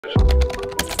Today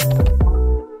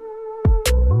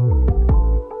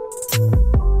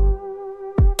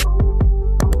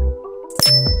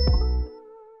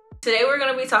we're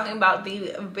going to be talking about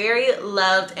the very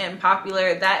loved and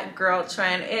popular That Girl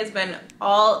trend. It has been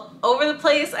all over the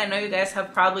place. I know you guys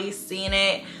have probably seen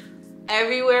it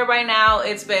everywhere by now.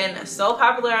 It's been so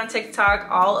popular on TikTok,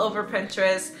 all over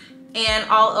Pinterest, and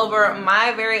all over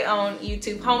my very own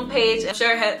YouTube homepage. I'm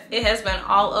sure it has been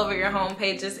all over your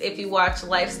homepages if you watch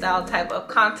lifestyle type of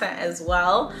content as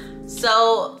well.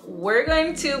 So we're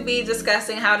going to be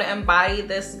discussing how to embody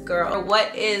this girl, or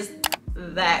what is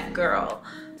that girl.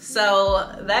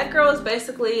 So That Girl is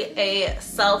basically a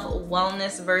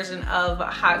self-wellness version of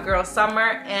Hot Girl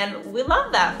Summer, and we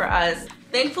love that for us.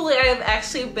 Thankfully, I've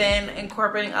actually been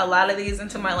incorporating a lot of these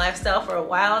into my lifestyle for a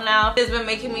while now. It's been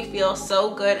making me feel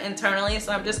so good internally,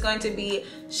 so I'm just going to be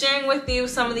sharing with you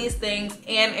some of these things.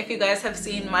 And if you guys have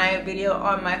seen my video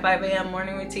on my 5 a.m.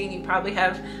 morning routine, you probably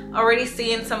have already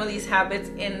seen some of these habits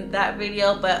in that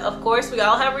video. But of course, we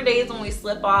all have our days when we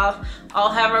slip off,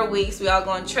 all have our weeks, we all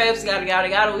go on trips, yada yada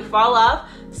yada, we fall off.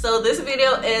 So this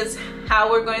video is how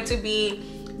we're going to be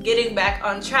getting back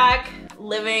on track,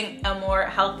 living a more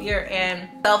healthier and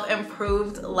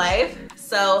self-improved life.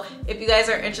 So if you guys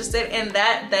are interested in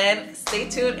that, then stay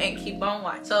tuned and keep on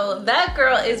watching. So That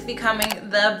Girl is becoming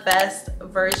the best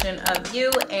version of you,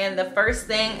 and the first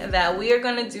thing that we are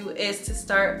going to do is to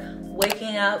start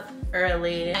waking up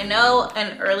early. I know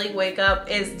an early wake up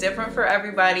is different for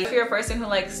everybody. If you're a person who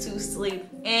likes to sleep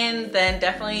in, then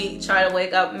definitely try to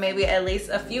wake up maybe at least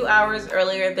a few hours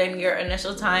earlier than your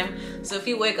initial time. So if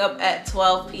you wake up at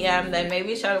 12 p.m. then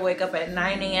maybe try to wake up at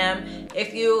 9 a.m.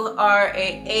 If you are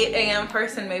a 8 a.m.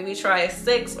 person, maybe try a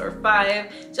 6 or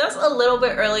 5, just a little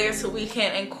bit earlier, so we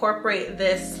can incorporate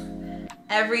this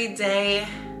everyday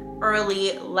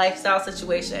early lifestyle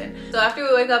situation. So after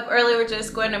we wake up early, we're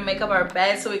just going to make up our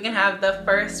bed so we can have the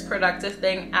first productive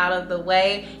thing out of the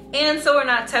way, and so we're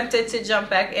not tempted to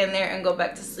jump back in there and go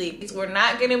back to sleep. We're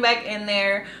not getting back in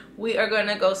there. We are going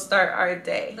to go start our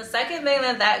day. The second thing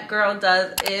that girl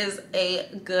does is a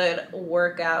good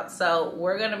workout. So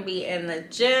we're going to be in the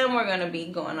gym, we're going to be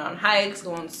going on hikes,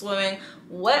 going swimming,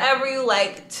 whatever you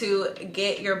like to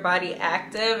get your body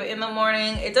active in the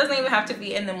morning. It doesn't even have to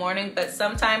be in the morning, but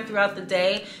sometime throughout the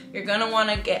day, you're going to want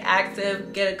to get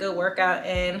active, get a good workout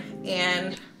in,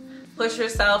 and push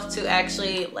yourself to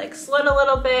actually like sweat a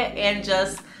little bit and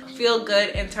just feel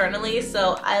good internally.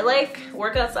 So I like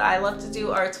workouts that I love to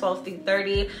do are 12 through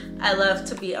 30. I love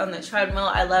to be on the treadmill.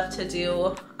 I love to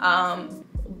do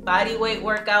body weight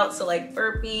workouts, so like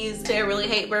burpees. I really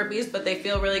hate burpees, but they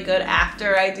feel really good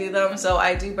after I do them, so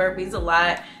I do burpees a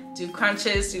lot, do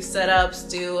crunches, do sit-ups,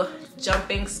 do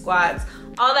jumping squats,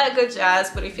 all that good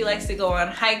jazz. But if you like to go on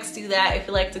hikes, do that. If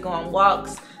you like to go on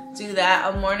walks, do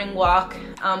that. A morning walk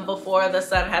before the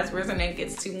sun has risen and it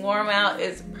gets too warm out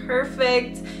is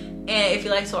perfect. And if you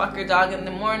like to walk your dog in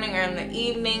the morning or in the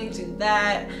evening, do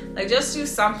that. Like, just do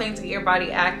something to get your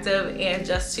body active and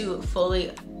just to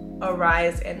fully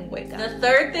arise and wake up. The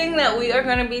third thing that we are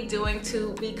going to be doing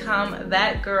to become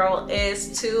that girl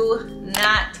is to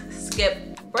not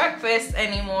skip breakfast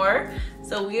anymore.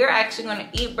 So we are actually going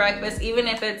to eat breakfast, even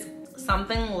if it's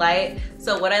something light.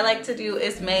 So what I like to do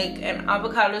is make an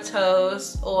avocado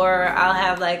toast, or I'll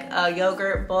have like a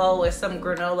yogurt bowl with some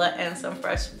granola and some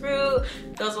fresh fruit.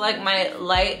 Those are like my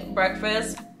light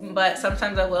breakfast, but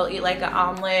sometimes I will eat like an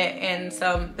omelet and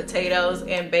some potatoes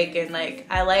and bacon. Like,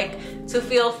 I like to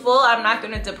feel full. I'm not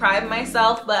going to deprive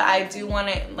myself, but I do want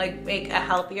to like make a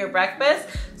healthier breakfast.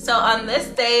 So on this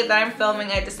day that I'm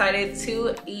filming, I decided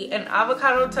to eat an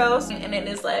avocado toast, and it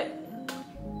is like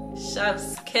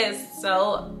chef's kiss,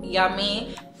 so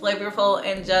yummy, flavorful,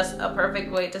 and just a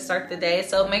perfect way to start the day.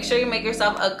 So make sure you make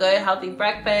yourself a good healthy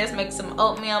breakfast. Make some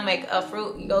oatmeal, make a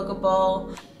fruit yogurt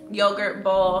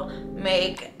bowl,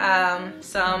 make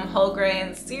some whole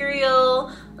grain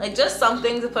cereal, like just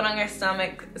something to put on your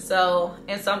stomach, so,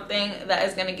 and something that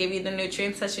is going to give you the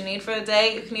nutrients that you need for the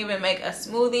day. You can even make a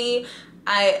smoothie.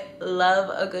 I love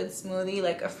a good smoothie,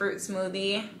 like a fruit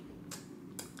smoothie,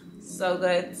 so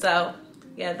good. So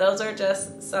yeah, those are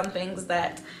just some things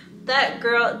that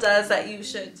girl does that you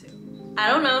should too. I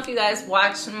don't know if you guys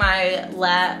watched my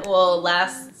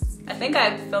last, I think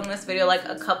I filmed this video like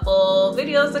a couple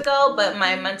videos ago, but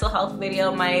my mental health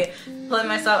video, my pulling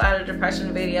myself out of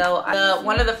depression video,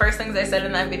 one of the first things I said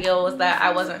in that video was that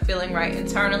I wasn't feeling right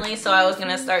internally, so I was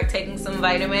gonna start taking some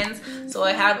vitamins. So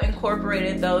I have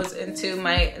incorporated those into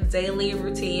my daily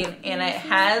routine, and it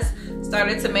has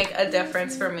started to make a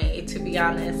difference for me, to be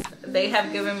honest. They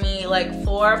have given me like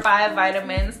 4 or 5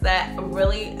 vitamins that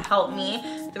really help me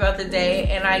throughout the day,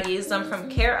 and I use them from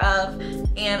Care Of,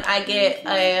 and I get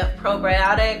a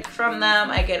probiotic from them,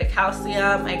 I get a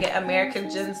calcium, I get American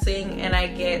ginseng, and I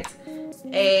get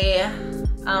a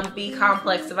B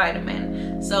complex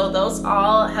vitamin. So those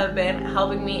all have been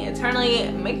helping me internally,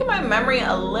 making my memory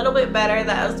a little bit better.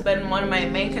 That has been one of my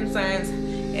main concerns.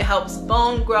 It helps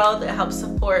bone growth, it helps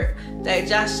support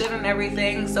digestion and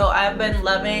everything. So I've been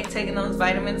loving taking those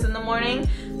vitamins in the morning.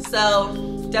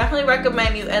 So definitely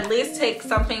recommend you at least take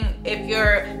something if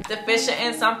you're deficient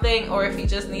in something, or if you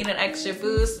just need an extra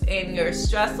boost in your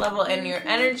stress level and your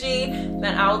energy,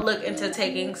 then I would look into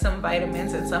taking some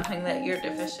vitamins and something that you're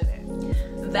deficient in.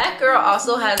 That girl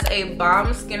also has a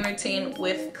bomb skin routine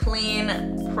with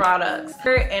clean products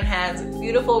and has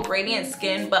beautiful radiant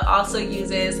skin, but also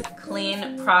uses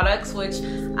clean products, which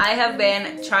I have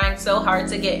been trying so hard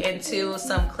to get into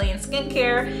some clean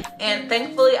skincare, and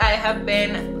thankfully I have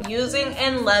been using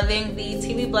and loving the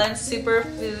TV Blend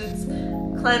Superfoods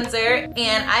cleanser,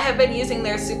 and I have been using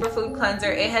their superfood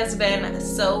cleanser. It has been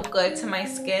so good to my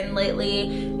skin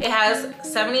lately. It has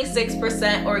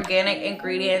 76% organic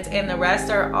ingredients, and the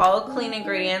rest are all clean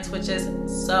ingredients, which is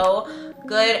so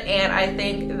good, and I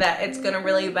think that it's gonna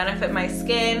really benefit my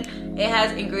skin. It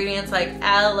has ingredients like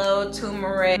aloe,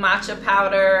 turmeric, matcha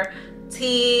powder,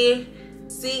 tea,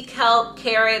 sea kelp,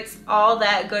 carrots, all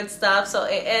that good stuff. So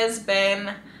it has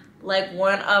been like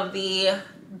one of the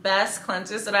best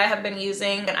cleansers that I have been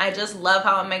using, and I just love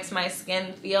how it makes my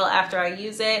skin feel after I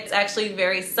use it. It's actually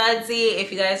very sudsy.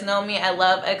 If you guys know me, I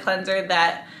love a cleanser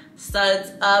that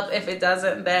suds up. If it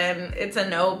doesn't, then it's a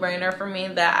no-brainer for me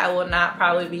that I will not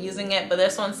probably be using it, but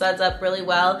this one suds up really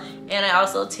well. And I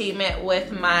also team it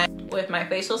with my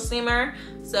facial steamer,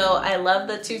 so I love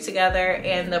the two together,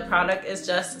 and the product is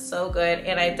just so good,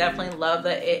 and I definitely love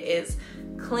that it is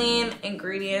clean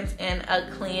ingredients and a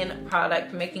clean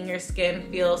product, making your skin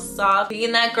feel soft.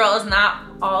 Being that girl is not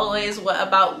always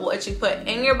about what you put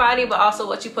in your body, but also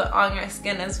what you put on your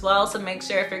skin as well. So make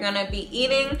sure if you're gonna be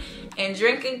eating and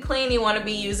drinking clean, you want to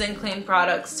be using clean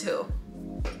products too.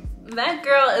 That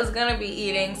girl is gonna be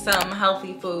eating some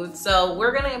healthy food. So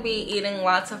we're gonna be eating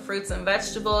lots of fruits and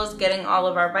vegetables, getting all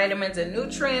of our vitamins and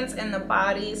nutrients in the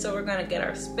body. So we're gonna get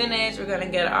our spinach, we're gonna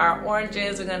get our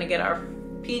oranges, we're gonna get our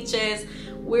peaches.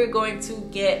 We're going to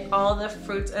get all the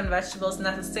fruits and vegetables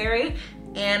necessary,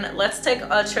 and let's take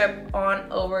a trip on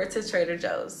over to Trader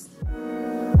Joe's.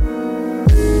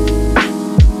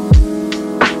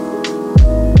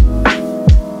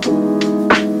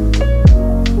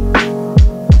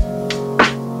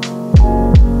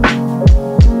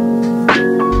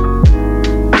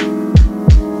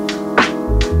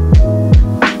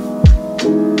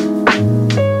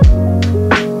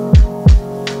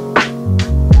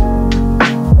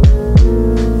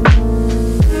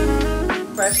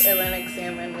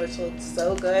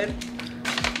 So good.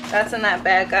 That's in that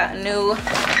bag. Got a new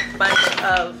bunch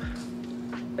of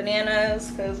bananas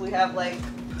because we have like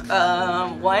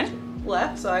one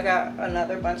left, so I got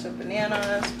another bunch of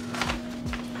bananas.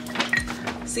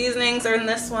 Seasonings are in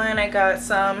this one. I got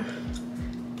some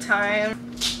thyme,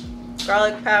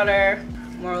 garlic powder,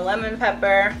 more lemon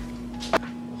pepper,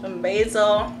 some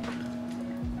basil,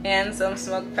 and some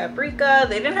smoked paprika.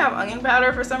 They didn't have onion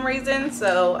powder for some reason,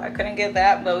 so I couldn't get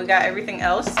that, but we got everything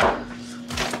else.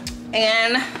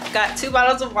 And got 2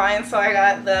 bottles of wine. So I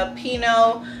got the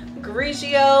Pinot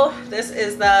Grigio. This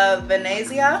is the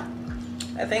Venezia.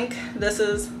 I think this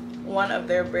is one of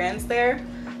their brands there.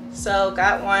 So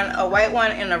got one, a white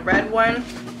one and a red one.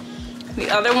 The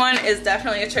other one is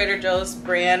definitely a Trader Joe's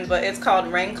brand, but it's called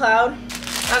Rain Cloud.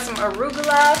 Got some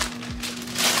arugula,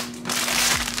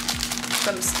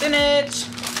 some spinach,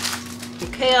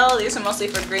 some kale. These are mostly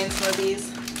for green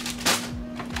smoothies.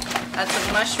 Got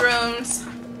some mushrooms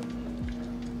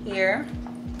here.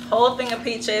 Whole thing of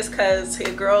peaches because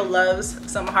your girl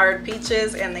loves some hard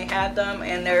peaches, and they had them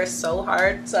and they're so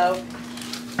hard, so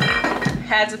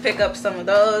had to pick up some of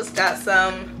those. Got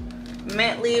some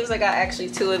mint leaves. I got actually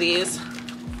 2 of these.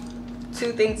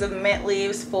 2 things of mint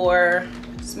leaves for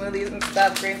smoothies and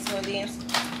stuff, green smoothies.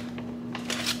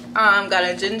 Got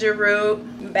a ginger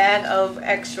root, bag of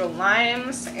extra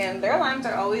limes, and their limes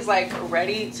are always like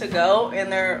ready to go,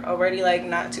 and they're already like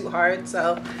not too hard,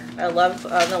 so I love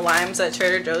the limes that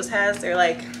Trader Joe's has. They're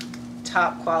like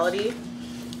top quality.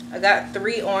 I got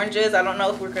 3 oranges. I don't know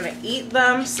if we're gonna eat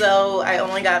them, so I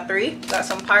only got 3. Got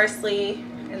some parsley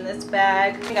in this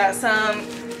bag.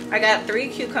 I got 3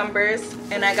 cucumbers,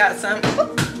 and I got some,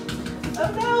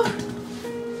 oh no,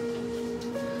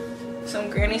 some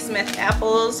Granny Smith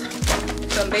apples,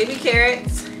 some baby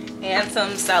carrots, and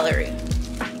some celery.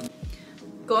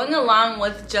 Going along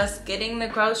with just getting the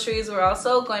groceries, we're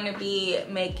also going to be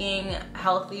making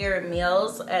healthier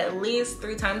meals at least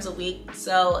 3 times a week.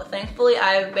 So thankfully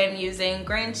I've been using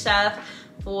Green Chef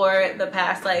for the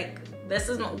past, this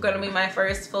is going to be my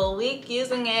first full week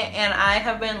using it, and I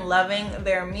have been loving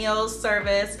their meals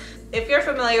service. If you're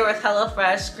familiar with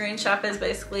HelloFresh, Green Chef is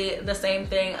basically the same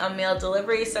thing, a meal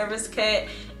delivery service kit.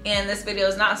 And this video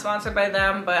is not sponsored by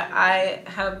them, but I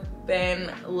have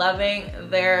been loving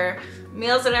their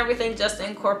meals and everything, just to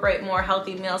incorporate more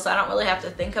healthy meals so I don't really have to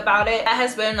think about it. That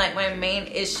has been like my main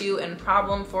issue and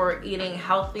problem for eating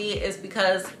healthy, is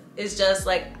because it's just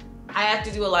like I have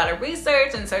to do a lot of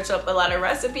research and search up a lot of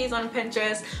recipes on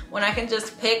Pinterest when I can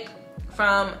just pick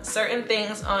from certain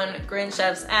things on Green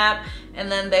Chef's app,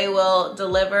 and then they will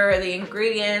deliver the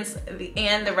ingredients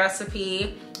and the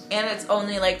recipe, and it's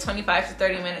only like 25 to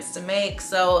 30 minutes to make.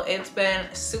 So it's been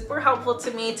super helpful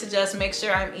to me to just make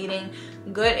sure I'm eating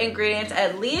good ingredients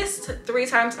at least 3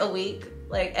 times a week,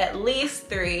 like at least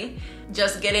 3,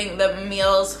 just getting the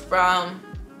meals from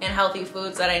and healthy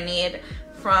foods that I need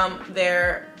from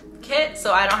their kit,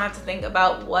 so I don't have to think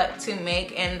about what to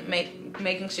make, and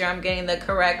making sure I'm getting the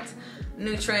correct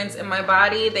nutrients in my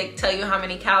body. They tell you how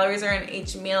many calories are in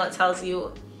each meal. It tells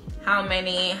you how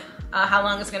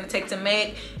long it's going to take to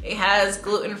make. It has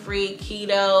gluten-free,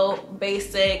 keto,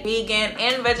 basic, vegan,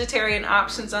 and vegetarian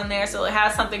options on there, so it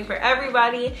has something for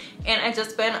everybody. And I've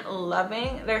just been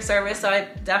loving their service, so I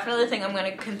definitely think I'm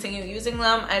going to continue using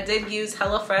them. I did use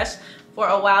HelloFresh for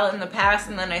a while in the past,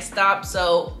 and then I stopped,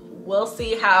 so we'll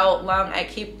see how long I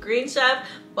keep Green Chef.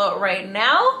 But right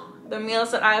now, the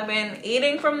meals that I've been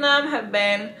eating from them have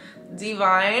been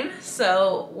divine,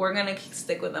 so we're gonna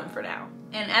stick with them for now.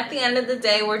 And at the end of the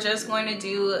day, we're just going to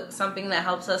do something that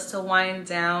helps us to wind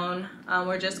down.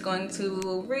 We're just going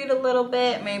to read a little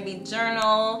bit, maybe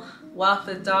journal, walk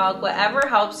the dog, whatever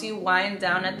helps you wind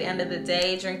down at the end of the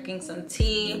day, drinking some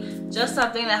tea, just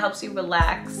something that helps you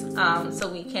relax, so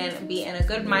we can be in a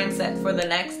good mindset for the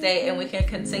next day and we can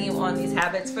continue on these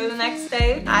habits for the next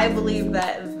day. I believe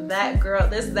that that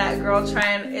girl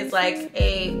trend is like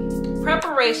a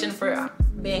preparation for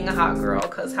being a hot girl,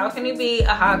 because how can you be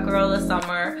a hot girl this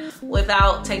summer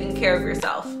without taking care of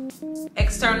yourself,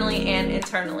 externally and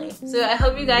internally? So I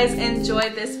hope you guys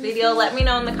enjoyed this video. Let me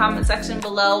know in the comment section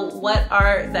below, what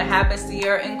are the habits that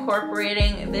you're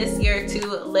incorporating this year to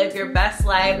live your best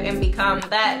life and become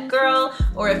that girl,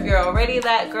 or if you're already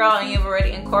that girl and you've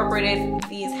already incorporated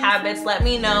these habits, let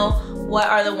me know what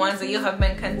are the ones that you have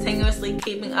been continuously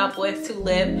keeping up with to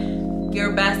live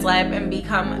your best life and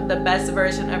become the best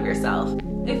version of yourself.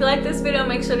 If you like this video,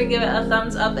 make sure to give it a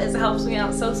thumbs up, as it helps me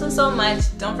out so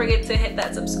much. Don't forget to hit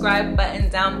that subscribe button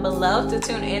down below to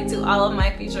tune into all of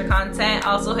my future content.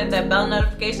 Also hit that bell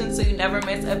notification so you never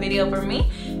miss a video from me.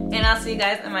 And I'll see you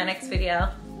guys in my next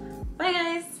video. Bye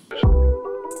guys.